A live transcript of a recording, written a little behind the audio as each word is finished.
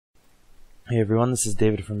Hey everyone, this is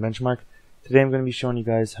David from Benchmark. Today I'm going to be showing you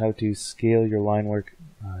guys how to scale your line work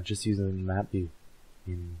just using the map view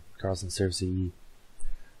in Carlson SurvCE.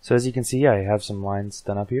 So as you can see, I have some lines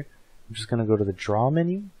done up here. I'm just going to go to the Draw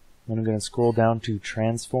menu, and I'm going to scroll down to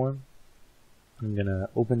Transform. I'm going to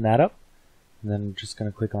open that up, and then I'm just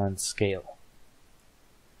going to click on Scale.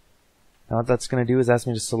 Now what that's going to do is ask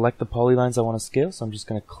me to select the polylines I want to scale, so I'm just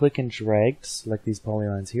going to click and drag to select these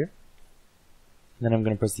polylines here. And then I'm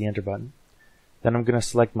going to press the Enter button. Then I'm going to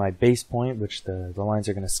select my base point, which the lines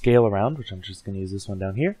are going to scale around, which I'm just going to use this one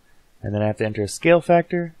down here. And then I have to enter a scale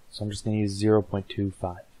factor, so I'm just going to use 0.25.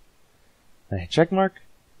 Then I hit check mark,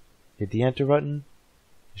 hit the Enter button.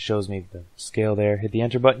 It shows me the scale there. Hit the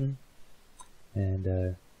Enter button,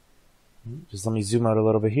 and just let me zoom out a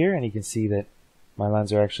little bit here, and you can see that my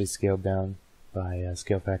lines are actually scaled down by a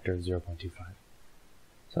scale factor of 0.25.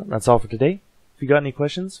 So that's all for today. If you got any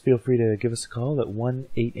questions, feel free to give us a call at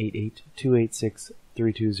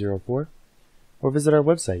 1-888-286-3204 or visit our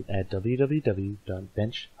website at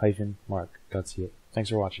www.bench-mark.ca. Thanks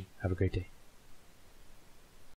for watching. Have a great day.